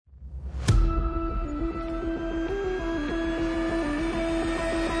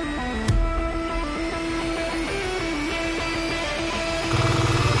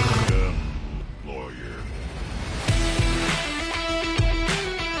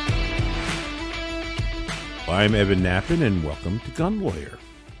I'm Evan Knappen, and welcome to Gun Lawyer.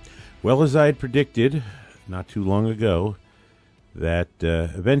 Well, as I had predicted not too long ago, that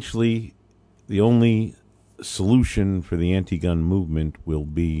eventually the only solution for the anti-gun movement will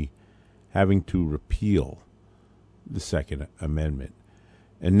be having to repeal the Second Amendment.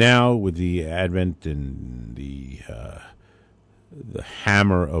 And now, with the advent and the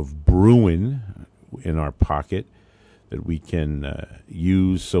hammer of Bruin in our pocket that we can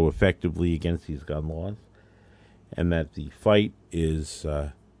use so effectively against these gun laws, and that the fight is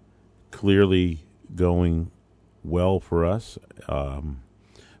clearly going well for us. Of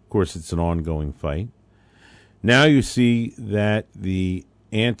course, it's an ongoing fight. Now you see that the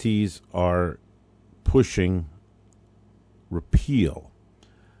antis are pushing repeal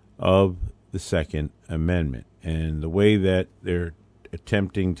of the Second Amendment. And the way that they're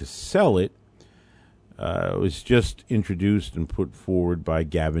attempting to sell it was just introduced and put forward by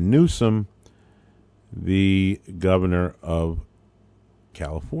Gavin Newsom, the governor of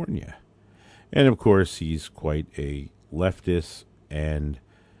California. And, of course, he's quite a leftist, and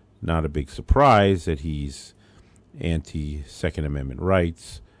not a big surprise that he's anti-Second Amendment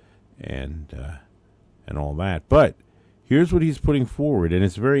rights and all that. But here's what he's putting forward, and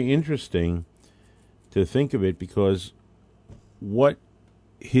it's very interesting to think of it, because what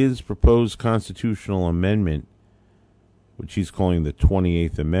his proposed constitutional amendment, which he's calling the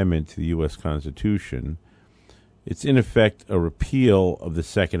 28th Amendment to the U.S. Constitution, it's in effect a repeal of the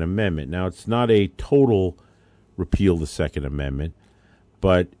Second Amendment. Now, it's not a total repeal of the Second Amendment,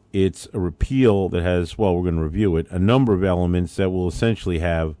 but it's a repeal that has, well, we're going to review it, a number of elements that will essentially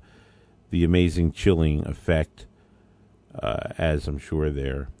have the amazing chilling effect, as I'm sure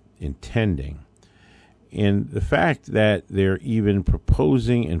they're intending. And the fact that they're even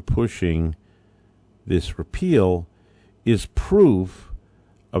proposing and pushing this repeal is proof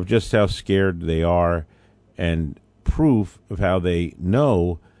of just how scared they are, and proof of how they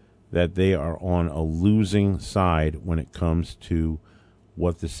know that they are on a losing side when it comes to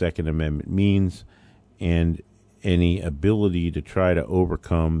what the Second Amendment means and any ability to try to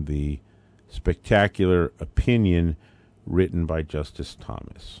overcome the spectacular opinion written by Justice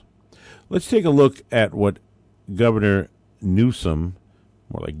Thomas. Let's take a look at what Governor Newsom,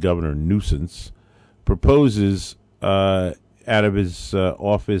 more like Governor Nuisance, proposes out of his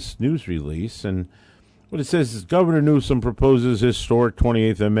office news release. And what it says is, Governor Newsom proposes historic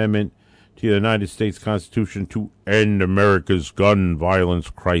 28th Amendment to the United States Constitution to end America's gun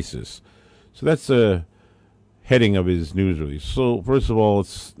violence crisis. So that's a heading of his news release. So first of all,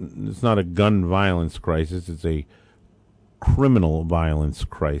 it's not a gun violence crisis. It's a criminal violence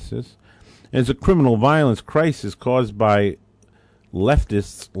crisis. And it's a criminal violence crisis caused by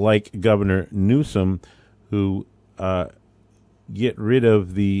leftists like Governor Newsom, who get rid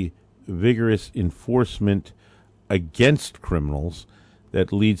of the vigorous enforcement against criminals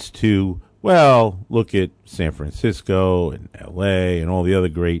that leads to, well, look at San Francisco and L.A. and all the other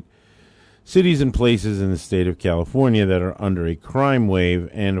great cities and places in the state of California that are under a crime wave.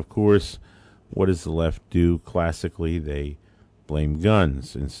 And, of course, what does the left do? Classically, they blame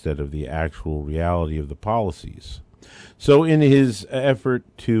guns instead of the actual reality of the policies. So in his effort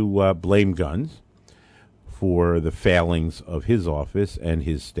to blame guns for the failings of his office and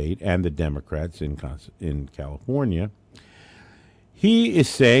his state and the Democrats in California, he is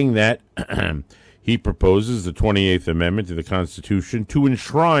saying that he proposes the 28th Amendment to the Constitution to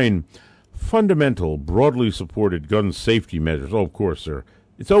enshrine fundamental, broadly supported gun safety measures. Oh, of course, sir.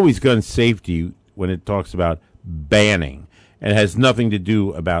 It's always gun safety when it talks about banning. And it has nothing to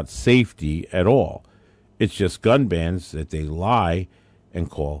do about safety at all. It's just gun bans that they lie and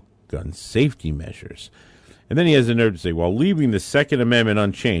call gun safety measures. And then he has the nerve to say, well, leaving the Second Amendment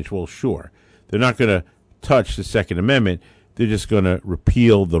unchanged. Well, sure. They're not going to touch the Second Amendment. They're just going to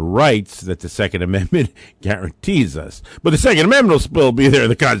repeal the rights that the Second Amendment guarantees us. But the Second Amendment will still be there in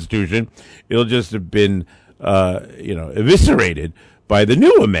the Constitution. It'll just have been, eviscerated by the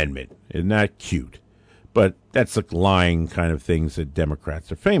new amendment. Isn't that cute? But that's the lying kind of things that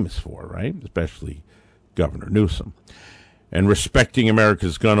Democrats are famous for, right? Especially Governor Newsom. And respecting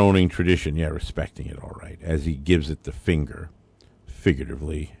America's gun-owning tradition. Yeah, respecting it, all right, as he gives it the finger,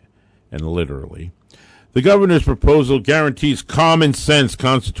 figuratively and literally. The governor's proposal guarantees common sense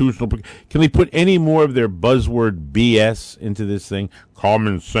constitutional. Can they put any more of their buzzword BS into this thing?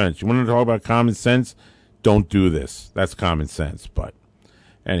 Common sense. You want to talk about common sense? Don't do this. That's common sense. But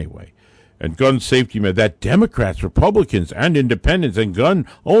anyway. And gun safety, that Democrats, Republicans, and independents and gun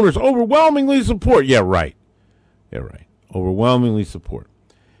owners overwhelmingly support. Yeah, right. Overwhelmingly support.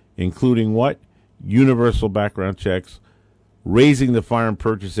 Including what? Universal background checks, raising the firearm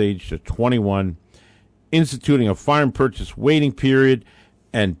purchase age to 21, instituting a firearm purchase waiting period,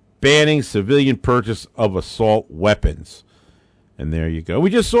 and banning civilian purchase of assault weapons. And there you go. We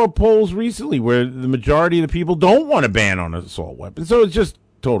just saw polls recently where the majority of the people don't want to ban on assault weapons. So it's just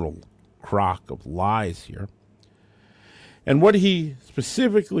total crock of lies here. And what he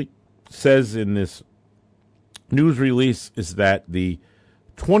specifically says in this news release is that the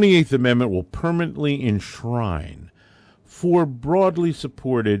 28th Amendment will permanently enshrine four broadly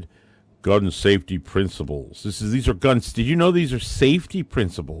supported gun safety principles. These are guns. Did you know these are safety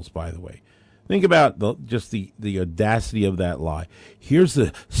principles, by the way? Think about the audacity of that lie. Here's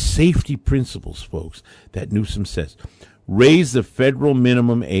the safety principles, folks, that Newsom says. Raise the federal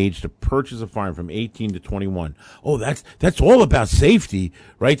minimum age to purchase a firearm from 18 to 21. Oh, that's all about safety,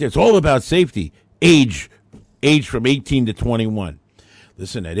 right? That's all about safety. Age from 18 to 21.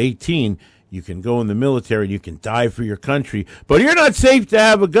 Listen, at 18, you can go in the military and you can die for your country, but you're not safe to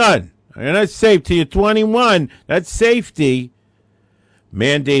have a gun. You're not safe till you're 21. That's safety.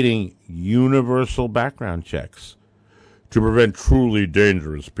 Mandating universal background checks to prevent truly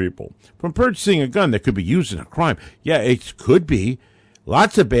dangerous people from purchasing a gun that could be used in a crime. Yeah, it could be.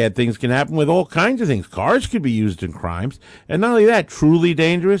 Lots of bad things can happen with all kinds of things. Cars could be used in crimes. And not only that, truly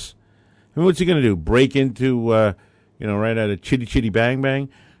dangerous. I mean, what's he going to do? Break into, right out of Chitty Chitty Bang Bang?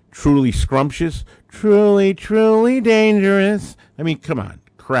 Truly scrumptious? Truly, truly dangerous. I mean, come on.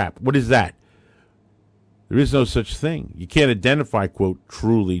 Crap. What is that? There is no such thing. You can't identify, quote,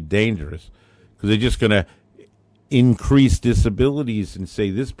 truly dangerous, because they're just going to increase disabilities and say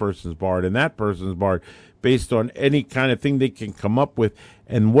this person's barred and that person's barred based on any kind of thing they can come up with.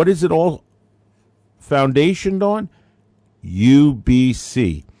 And what is it all foundationed on?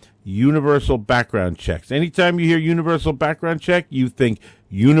 UBC, universal background checks. Anytime you hear universal background check, you think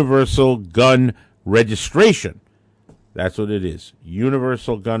universal gun registration. That's what it is.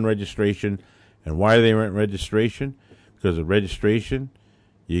 Universal gun registration. And why do they want registration? Because of registration,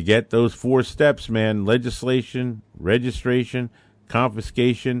 you get those four steps, man. Legislation, registration,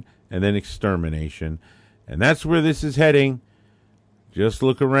 confiscation, and then extermination. And that's where this is heading. Just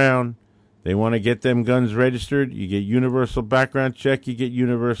look around. They want to get them guns registered. You get universal background check. You get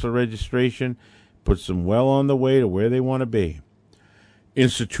universal registration. Puts them well on the way to where they want to be.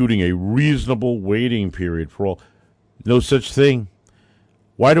 Instituting a reasonable waiting period for all. No such thing.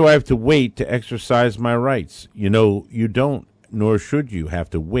 Why do I have to wait to exercise my rights? You know, you don't, nor should you have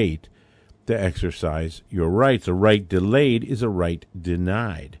to wait to exercise your rights. A right delayed is a right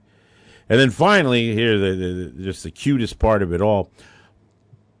denied. And then finally, here, just the cutest part of it all,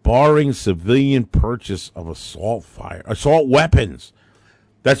 barring civilian purchase of assault weapons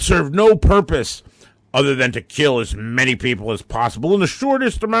that serve no purpose other than to kill as many people as possible in the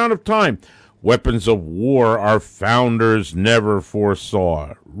shortest amount of time. Weapons of war our founders never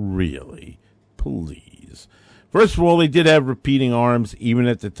foresaw. Really? Please. First of all, they did have repeating arms even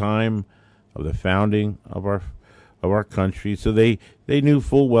at the time of the founding of our country, so they knew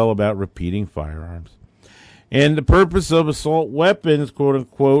full well about repeating firearms. And the purpose of assault weapons, quote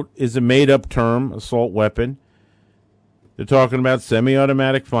unquote, is a made-up term, assault weapon. They're talking about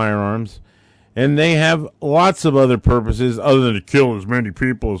semi-automatic firearms, and they have lots of other purposes other than to kill as many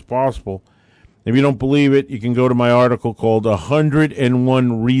people as possible. If you don't believe it, you can go to my article called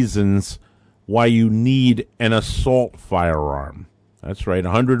 101 Reasons Why You Need an Assault Firearm. That's right,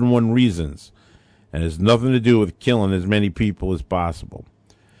 101 reasons. And it has nothing to do with killing as many people as possible.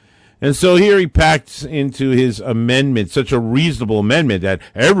 And so here he packs into his amendment, such a reasonable amendment that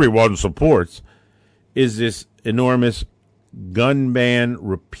everyone supports, is this enormous gun ban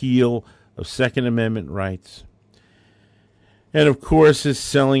repeal of Second Amendment rights. And, of course, is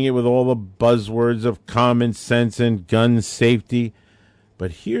selling it with all the buzzwords of common sense and gun safety.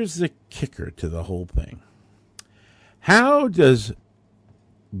 But here's the kicker to the whole thing. How does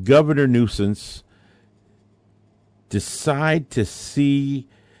Governor Newsom decide to see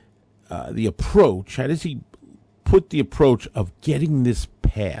the approach? How does he put the approach of getting this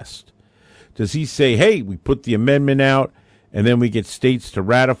passed? Does he say, hey, we put the amendment out, and then we get states to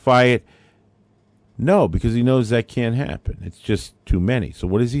ratify it? No, because he knows that can't happen. It's just too many. So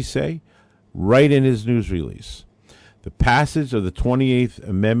what does he say? Right in his news release. The passage of the 28th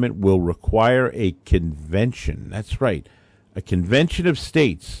Amendment will require a convention. That's right. A convention of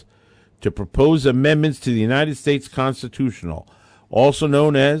states to propose amendments to the United States Constitution, also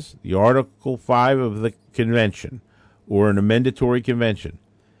known as the Article 5 of the Convention, or an amendatory convention.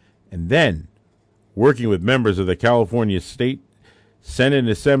 And then, working with members of the California State Senate and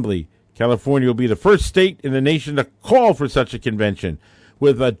Assembly, California will be the first state in the nation to call for such a convention,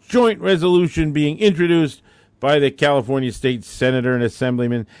 with a joint resolution being introduced by the California State Senator and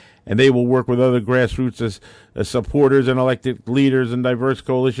Assemblyman, and they will work with other grassroots as supporters and elected leaders and diverse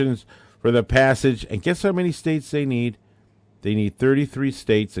coalitions for the passage. And guess how many states they need? They need 33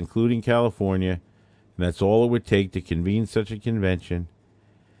 states, including California, and that's all it would take to convene such a convention.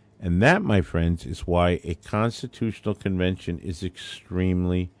 And that, my friends, is why a constitutional convention is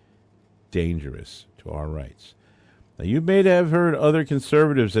extremely dangerous to our rights. Now, you may have heard other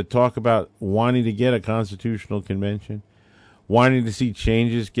conservatives that talk about wanting to get a constitutional convention, wanting to see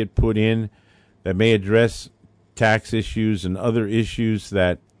changes get put in that may address tax issues and other issues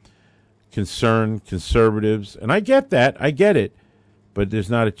that concern conservatives. And I get that. I get it. But there's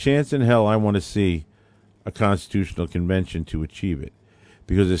not a chance in hell I want to see a constitutional convention to achieve it.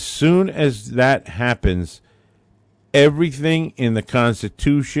 Because as soon as that happens, everything in the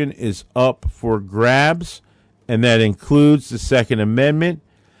Constitution is up for grabs, and that includes the Second Amendment.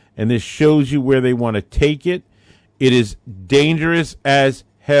 And this shows you where they want to take it. It is dangerous as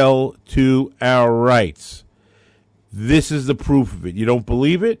hell to our rights. This is the proof of it. You don't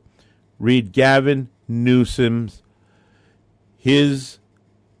believe it? Read Gavin Newsom's, his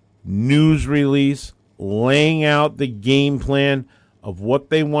news release laying out the game plan of what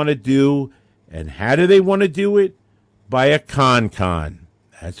they want to do. And how do they want to do it? By a con.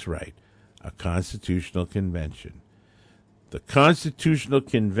 That's right, a constitutional convention. The Constitutional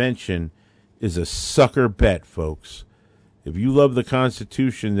Convention is a sucker bet, folks. If you love the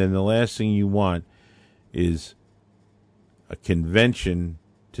Constitution, then the last thing you want is a convention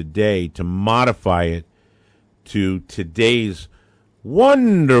today to modify it to today's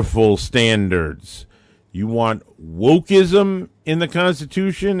wonderful standards. You want wokeism in the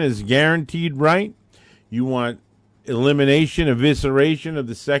Constitution as guaranteed right. You want elimination, evisceration of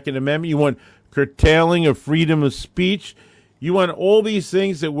the Second Amendment. You want curtailing of freedom of speech. You want all these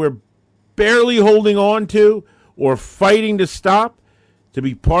things that we're barely holding on to or fighting to stop to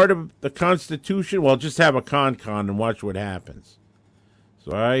be part of the Constitution. Well, just have a con and watch what happens.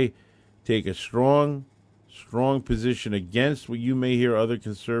 So I take a strong position against what you may hear other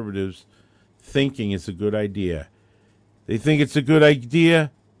conservatives thinking it's a good idea. They think it's a good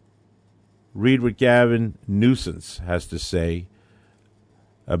idea. Read what Gavin Newsom has to say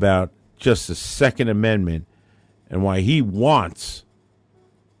about just the Second Amendment and why he wants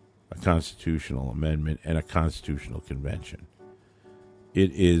a constitutional amendment and a constitutional convention.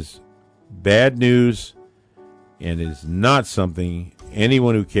 It is bad news, and it is not something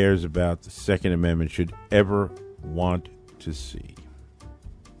anyone who cares about the Second Amendment should ever want to see.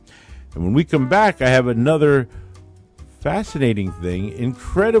 And when we come back, I have another fascinating thing,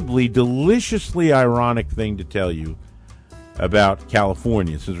 incredibly, deliciously ironic thing to tell you about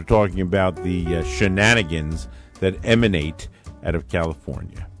California, since we're talking about the shenanigans that emanate out of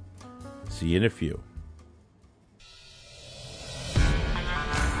California. See you in a few.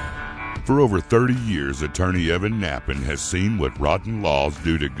 For over 30 years, attorney Evan Knappen has seen what rotten laws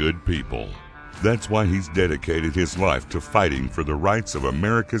do to good people. That's why he's dedicated his life to fighting for the rights of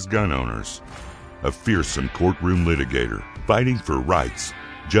America's gun owners. A fearsome courtroom litigator, fighting for rights,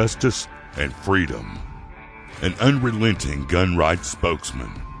 justice, and freedom. An unrelenting gun rights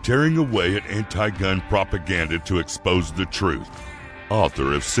spokesman, tearing away at anti-gun propaganda to expose the truth.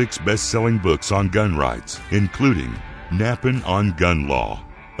 Author of 6 best-selling books on gun rights, including Knappen on Gun Law,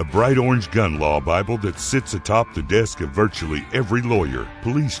 a bright orange gun law Bible that sits atop the desk of virtually every lawyer,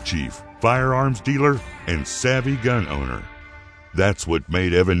 police chief, firearms dealer, and savvy gun owner. That's what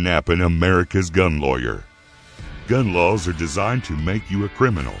made Evan Knappen America's gun lawyer. Gun laws are designed to make you a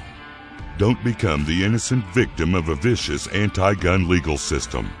criminal. Don't become the innocent victim of a vicious anti-gun legal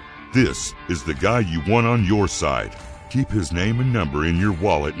system. This is the guy you want on your side. Keep his name and number in your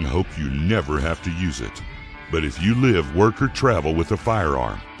wallet and hope you never have to use it. But if you live, work, or travel with a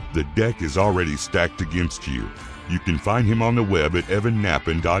firearm, the deck is already stacked against you. You can find him on the web at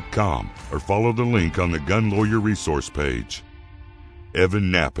evanknappen.com or follow the link on the Gun Lawyer resource page.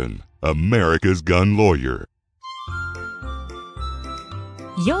 Evan Knappen, America's gun lawyer.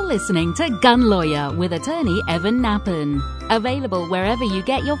 You're listening to Gun Lawyer with attorney Evan Knappen. Available wherever you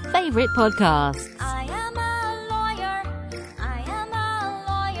get your favorite podcasts. I am a lawyer. I am a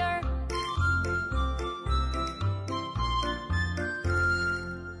lawyer.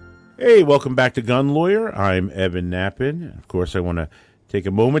 Hey, welcome back to Gun Lawyer. I'm Evan Knappen. Of course, I want to take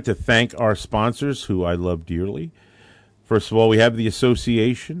a moment to thank our sponsors, who I love dearly. First of all, we have the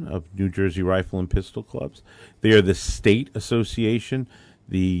Association of New Jersey Rifle and Pistol Clubs. They are the state association,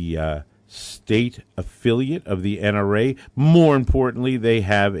 the state affiliate of the NRA. More importantly, they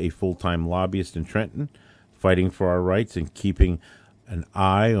have a full-time lobbyist in Trenton fighting for our rights and keeping an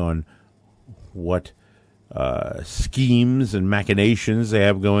eye on what schemes and machinations they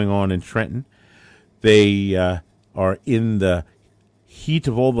have going on in Trenton. They are in the heat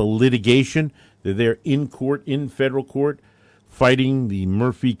of all the litigation. They're there in court, in federal court, fighting the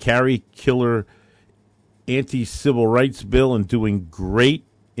Murphy-Carey killer anti-civil rights bill and doing great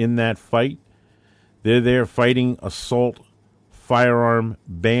in that fight. They're there fighting assault firearm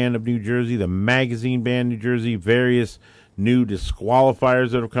ban of New Jersey, the magazine ban of New Jersey, various new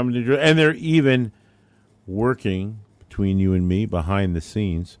disqualifiers that have come to New Jersey, and they're even working between you and me behind the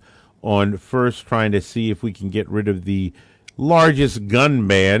scenes on first trying to see if we can get rid of the largest gun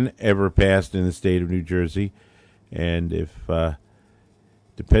ban ever passed in the state of New Jersey. And if,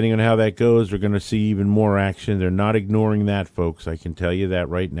 depending on how that goes, we're going to see even more action. They're not ignoring that, folks. I can tell you that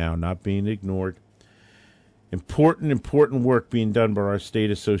right now, not being ignored. Important work being done by our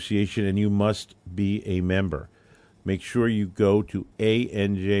state association, and you must be a member. Make sure you go to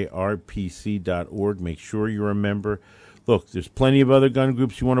anjrpc.org. Make sure you're a member. Look, there's plenty of other gun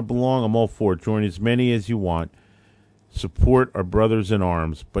groups you want to belong. I'm all for it. Join as many as you want. Support our brothers in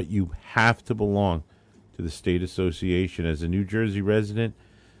arms, but you have to belong to the state association. As a New Jersey resident,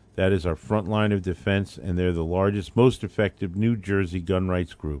 that is our front line of defense, and they're the largest, most effective New Jersey gun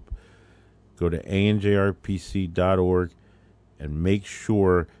rights group. Go to anjrpc.org and make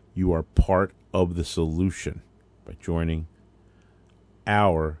sure you are part of the solution by joining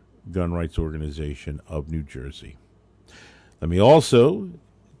our gun rights organization of New Jersey. Let me also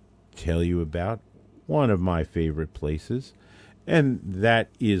tell you about one of my favorite places, and that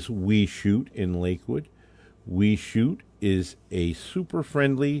is We Shoot in Lakewood. We Shoot is a super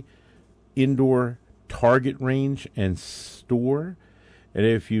friendly indoor target range and store. And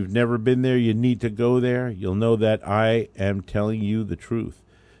if you've never been there, you need to go there. You'll know that I am telling you the truth.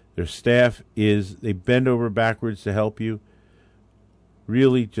 Their staff they bend over backwards to help you.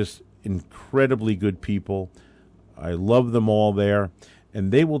 Really just incredibly good people. I love them all there.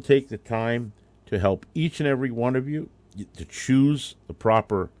 And they will take the time to help each and every one of you to choose the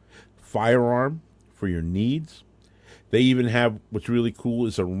proper firearm for your needs. They even have, what's really cool,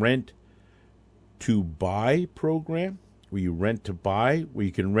 is a rent-to-buy program, where you rent to buy, where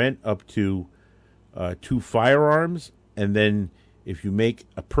you can rent up to 2 firearms, and then if you make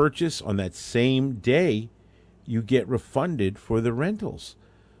a purchase on that same day, you get refunded for the rentals.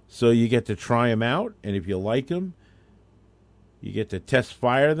 So you get to try them out, and if you like them, you get to test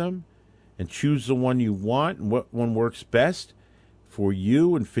fire them and choose the one you want and what one works best for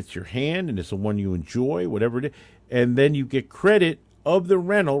you and fits your hand and is the one you enjoy, whatever it is. And then you get credit of the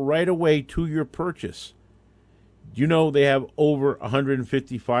rental right away to your purchase. Do you know they have over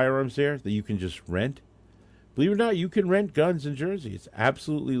 150 firearms there that you can just rent? Believe it or not, you can rent guns in Jersey. It's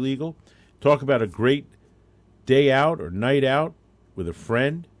absolutely legal. Talk about a great day out or night out with a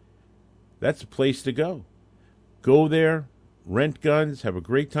friend. That's a place to go. Go there, rent guns, have a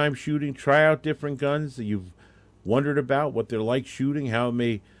great time shooting, try out different guns that you've wondered about, what they're like shooting, how it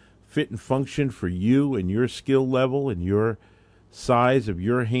may fit and function for you and your skill level and your size of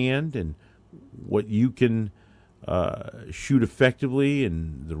your hand and what you can shoot effectively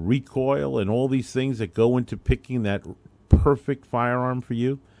and the recoil and all these things that go into picking that perfect firearm for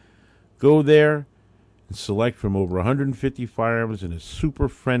you. Go there and select from over 150 firearms in a super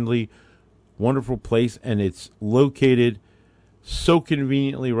friendly, wonderful place, and it's located so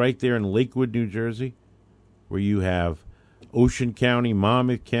conveniently right there in Lakewood, New Jersey, where you have Ocean County,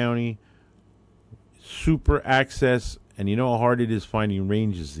 Monmouth County, super access, and you know how hard it is finding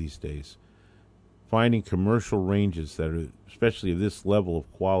ranges these days. Finding commercial ranges that are, especially of this level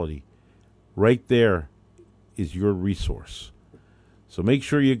of quality, right there is your resource. So make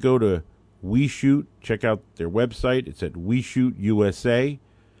sure you go to We Shoot, check out their website. It's at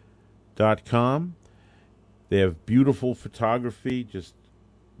WeShootUSA.com. They have beautiful photography, just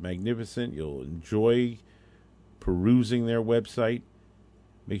magnificent. You'll enjoy perusing their website.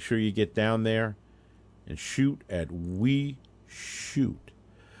 Make sure you get down there and shoot at We Shoot.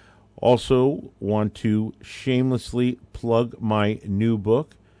 Also want to shamelessly plug my new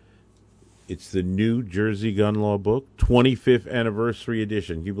book. It's the New Jersey Gun Law book, 25th anniversary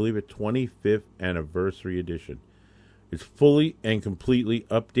edition. Can you believe it? 25th anniversary edition. It's fully and completely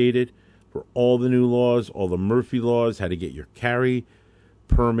updated for all the new laws, all the Murphy laws, how to get your carry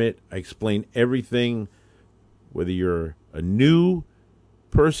permit. I explain everything, whether you're a new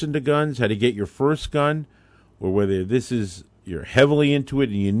person to guns, how to get your first gun, or whether you're heavily into it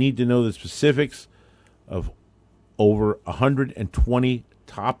and you need to know the specifics of over 120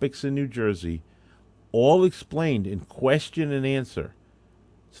 topics in New Jersey, all explained in question and answer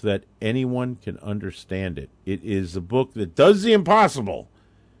so that anyone can understand it. It is a book that does the impossible.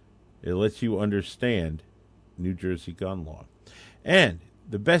 It lets you understand New Jersey gun law. And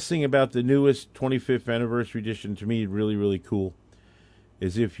the best thing about the newest 25th anniversary edition, to me, really, really cool,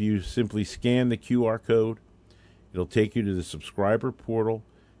 is if you simply scan the QR code, it'll take you to the subscriber portal.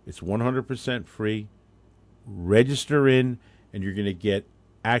 It's 100% free. Register in, and you're going to get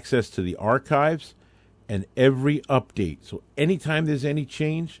access to the archives and every update. So anytime there's any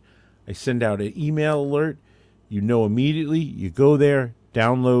change, I send out an email alert. You know immediately. You go there,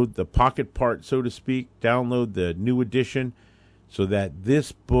 download the pocket part, so to speak, download the new edition, so that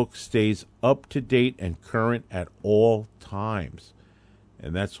this book stays up to date and current at all times.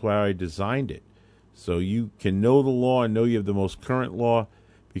 And that's why I designed it. So you can know the law and know you have the most current law,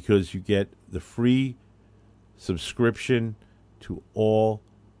 because you get the free subscription to all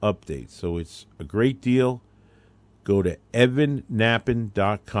updates. So it's a great deal. Go to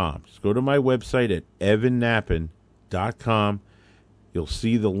evannappen.com. Just go to my website at evannappen.com. You'll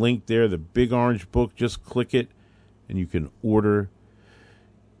see the link there, the big orange book. Just click it, and you can order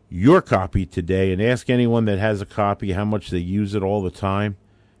your copy today. And ask anyone that has a copy how much they use it all the time.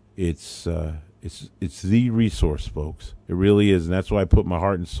 It's the resource, folks. It really is, and that's why I put my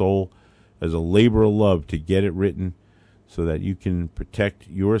heart and soul as a labor of love to get it written, so that you can protect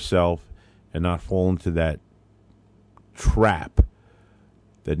yourself and not fall into that trap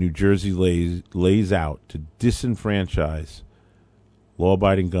that New Jersey lays out to disenfranchise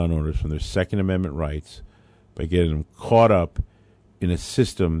law-abiding gun owners from their Second Amendment rights by getting them caught up in a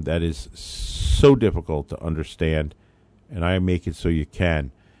system that is so difficult to understand, and I make it so you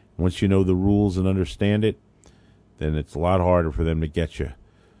can. Once you know the rules and understand it, then it's a lot harder for them to get you.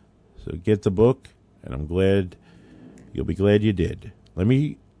 So get the book, and you'll be glad you did. Let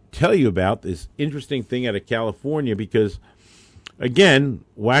me tell you about this interesting thing out of California, because, again,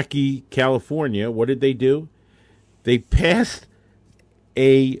 wacky California, what did they do? They passed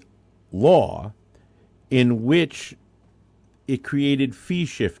a law in which it created fee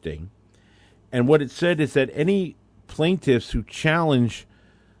shifting. And what it said is that any plaintiffs who challenge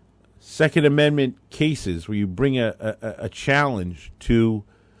Second Amendment cases, where you bring a challenge to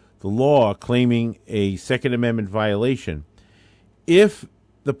the law claiming a Second Amendment violation, if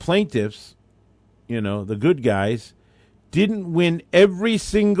the plaintiffs, the good guys, didn't win every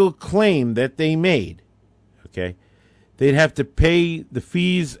single claim that they made, okay, they'd have to pay the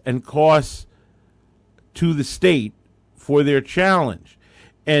fees and costs to the state for their challenge.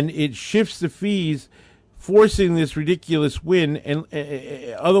 And it shifts the fees, forcing this ridiculous win, and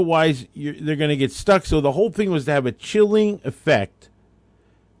otherwise they're going to get stuck. So the whole thing was to have a chilling effect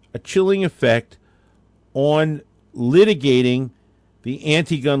on litigating the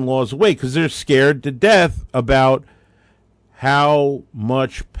anti-gun laws away, because they're scared to death about how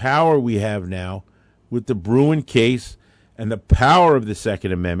much power we have now with the Bruin case and the power of the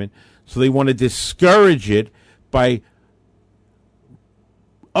Second Amendment. So they want to discourage it by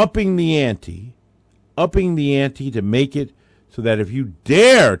upping the ante to make it so that if you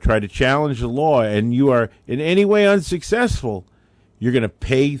dare try to challenge the law and you are in any way unsuccessful, you're going to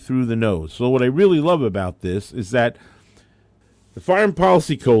pay through the nose. So what I really love about this is that the Foreign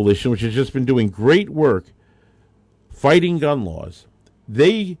Policy Coalition, which has just been doing great work fighting gun laws,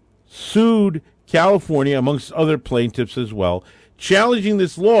 they sued California, amongst other plaintiffs as well, challenging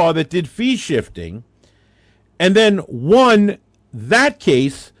this law that did fee shifting, and then won that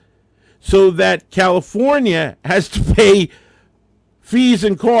case, so that California has to pay fees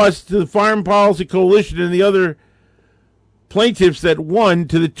and costs to the Foreign Policy Coalition and the other plaintiffs that won,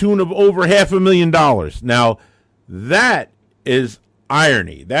 to the tune of over $500,000. Now, that is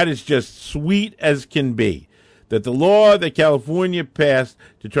irony. That is just sweet as can be, that the law that California passed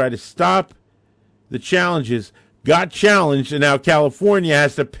to try to stop the challenges got challenged, and now California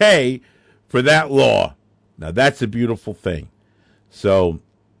has to pay for that law. Now, that's a beautiful thing. So,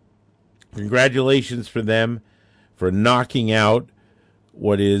 congratulations for them for knocking out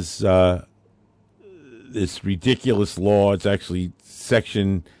what is this ridiculous law. It's actually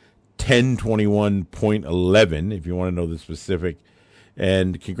Section 1021.11, if you want to know the specific.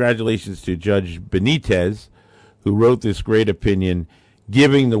 And congratulations to Judge Benitez, who wrote this great opinion,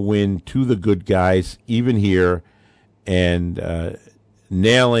 giving the win to the good guys, even here, and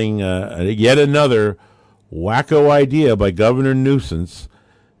nailing yet another wacko idea by Governor Nuisance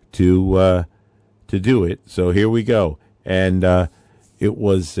to do it. So here we go. And it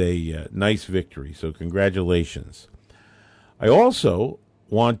was a nice victory. So congratulations. I also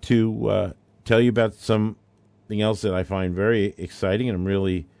want to tell you about something else that I find very exciting, and I'm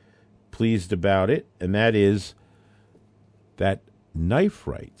really pleased about it, and that is that Knife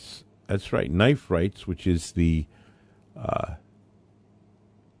Rights. That's right, Knife Rights, which is the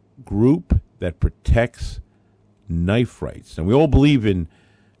group that protects knife rights. And we all believe in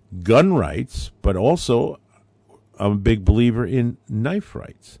gun rights, but also I'm a big believer in knife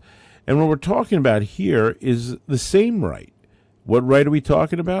rights. And what we're talking about here is the same right. What right are we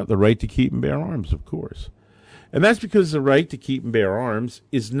talking about? The right to keep and bear arms, of course. And that's because the right to keep and bear arms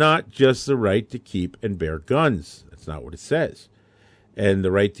is not just the right to keep and bear guns. That's not what it says. And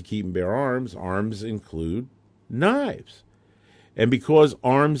the right to keep and bear arms include knives. And because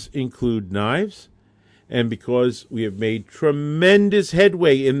arms include knives, and because we have made tremendous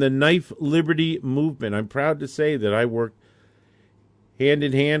headway in the knife liberty movement, I'm proud to say that I worked hand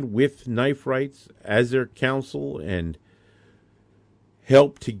in hand with knife rights as their counsel and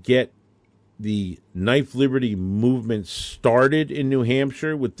helped to get the knife liberty movement started in New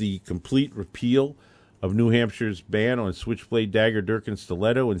Hampshire with the complete repeal of New Hampshire's ban on switchblade, dagger, dirk, and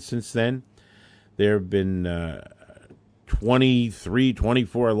stiletto. And since then, there have been 23,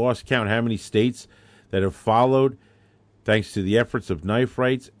 24, I lost count how many states that have followed, thanks to the efforts of knife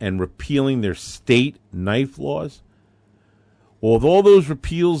rights and repealing their state knife laws. Well, with all those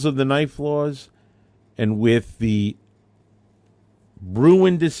repeals of the knife laws and with the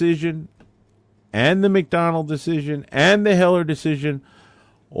Bruin decision and the McDonald decision and the Heller decision,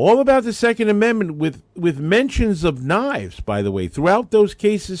 all about the Second Amendment with mentions of knives, by the way, throughout those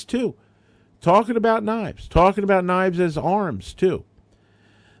cases too. Talking about knives as arms too.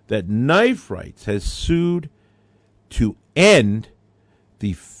 That Knife Rights has sued to end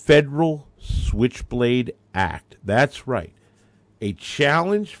the Federal Switchblade Act. That's right. A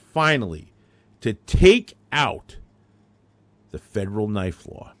challenge, finally, to take out the federal knife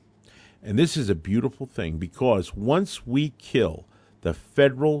law. And this is a beautiful thing because once we kill the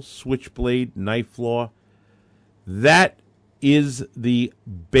federal switchblade knife law, that is the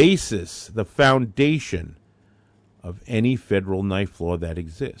basis, the foundation of any federal knife law that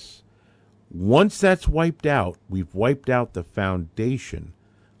exists. Once that's wiped out, we've wiped out the foundation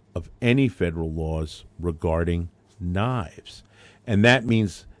of any federal laws regarding knives. And that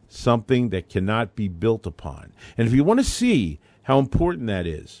means something that cannot be built upon. And if you want to see how important that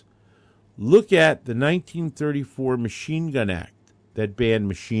is, look at the 1934 Machine Gun Act that banned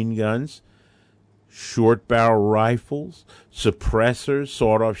machine guns, short barrel rifles, suppressors,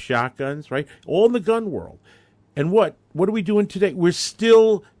 sawed-off shotguns, right? All in the gun world. And what are we doing today? We're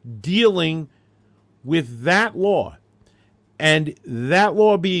still dealing with that law, and that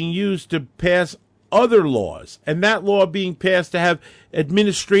law being used to pass other laws, and that law being passed to have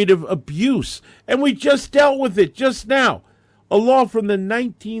administrative abuse. And we just dealt with it just now. A law from the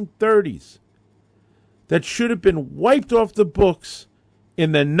 1930s that should have been wiped off the books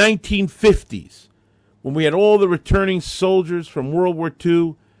in the 1950s, when we had all the returning soldiers from World War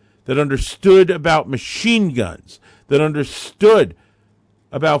II that understood about machine guns, that understood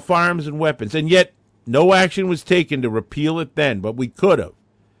about firearms and weapons, and yet no action was taken to repeal it then, but we could have.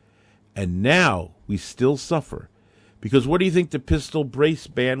 And now we still suffer. Because what do you think the pistol brace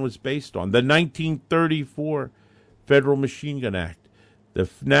ban was based on? The 1934 Federal Machine Gun Act, the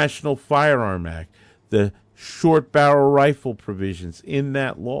National Firearm Act, the short barrel rifle provisions in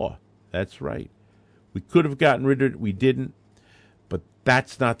that law. That's right. We could have gotten rid of it. We didn't. But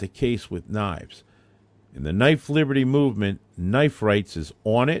that's not the case with knives. In the knife liberty movement, Knife Rights is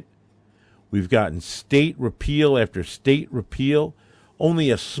on it. We've gotten state repeal after state repeal. Only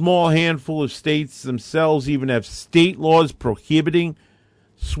a small handful of states themselves even have state laws prohibiting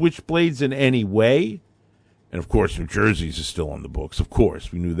switchblades in any way. And, of course, New Jersey's is still on the books. Of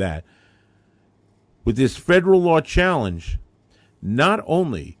course, we knew that. With this federal law challenge, not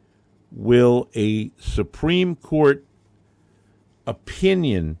only will a Supreme Court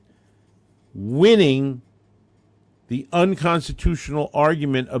opinion winning the unconstitutional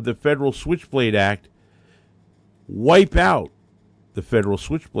argument of the Federal Switchblade Act wipe out the Federal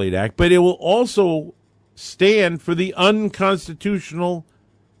Switchblade Act, but it will also stand for the unconstitutional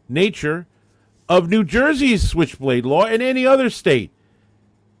nature of New Jersey's switchblade law and any other state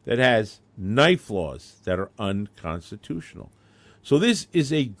that has knife laws that are unconstitutional. So this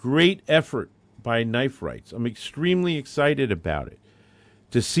is a great effort by Knife Rights. I'm extremely excited about it,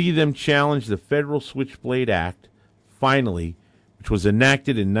 to see them challenge the Federal Switchblade Act, finally, which was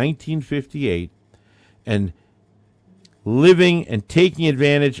enacted in 1958, and living and taking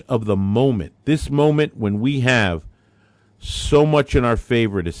advantage of the moment, this moment when we have so much in our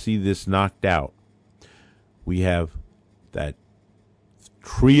favor to see this knocked out. We have that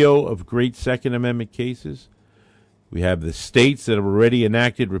trio of great Second Amendment cases. We have the states that have already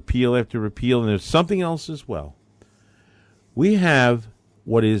enacted repeal after repeal, and there's something else as well. We have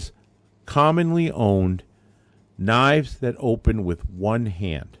what is commonly owned knives that open with one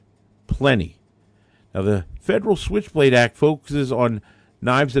hand. Plenty. Now, the Federal Switchblade Act focuses on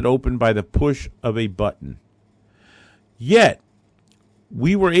knives that open by the push of a button. Yet,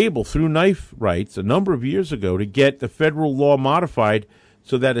 we were able, through knife rights a number of years ago, to get the federal law modified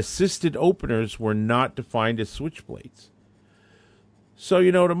so that assisted openers were not defined as switchblades. So,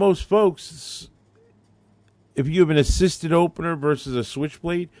 to most folks, if you have an assisted opener versus a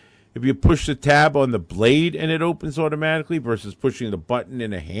switchblade, if you push the tab on the blade and it opens automatically versus pushing the button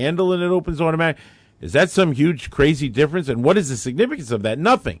in a handle and it opens automatically, is that some huge, crazy difference? And what is the significance of that?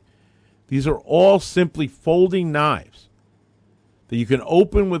 Nothing. These are all simply folding knives that you can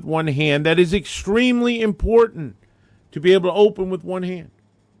open with one hand. That is extremely important to be able to open with one hand.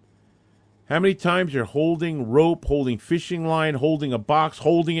 How many times you're holding rope, holding fishing line, holding a box,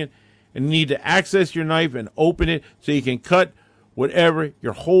 holding it, and you need to access your knife and open it so you can cut whatever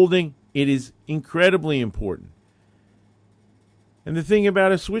you're holding. It is incredibly important. And the thing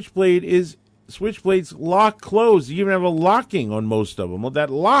about a switchblade is switchblades lock closed. You even have a locking on most of them. Well, that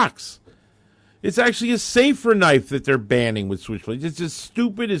locks. It's actually a safer knife that they're banning with switchblades. It's as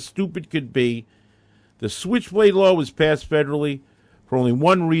stupid could be. The switchblade law was passed federally for only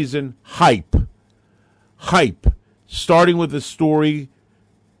one reason: hype. Hype. Starting with a story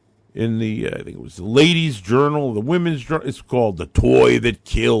in the, I think it was the Ladies' Journal, the Women's Journal. It's called The Toy That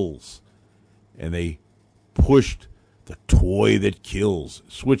Kills. And they pushed the toy that kills,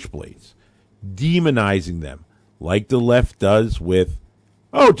 switchblades, demonizing them like the left does with,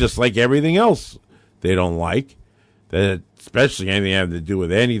 just like everything else they don't like, that especially anything having to do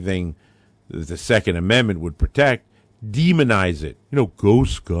with anything that the Second Amendment would protect. Demonize it.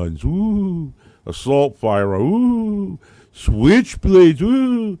 Ghost guns, ooh, assault fire, ooh, switchblades,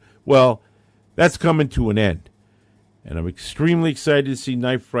 ooh. Well, that's coming to an end. And I'm extremely excited to see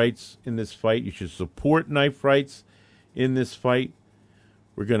knife rights in this fight. You should support knife rights in this fight.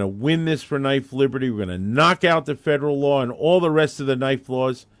 We're going to win this for knife liberty. We're going to knock out the federal law and all the rest of the knife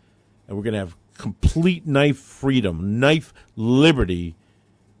laws. And we're going to have complete knife freedom, knife liberty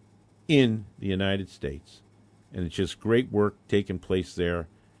in the United States. And it's just great work taking place there,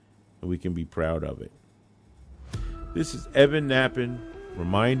 and we can be proud of it. This is Evan Nappen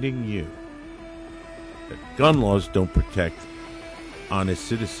reminding you that gun laws don't protect honest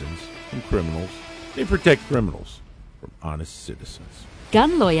citizens from criminals. They protect criminals from honest citizens.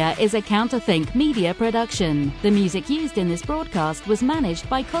 Gun Lawyer is a Counterthink media production. The music used in this broadcast was managed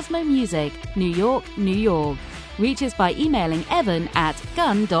by Cosmo Music, New York, New York. Reach us by emailing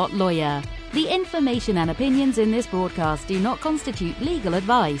evan@gun.lawyer. The information and opinions in this broadcast do not constitute legal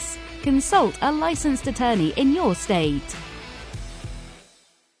advice. Consult a licensed attorney in your state.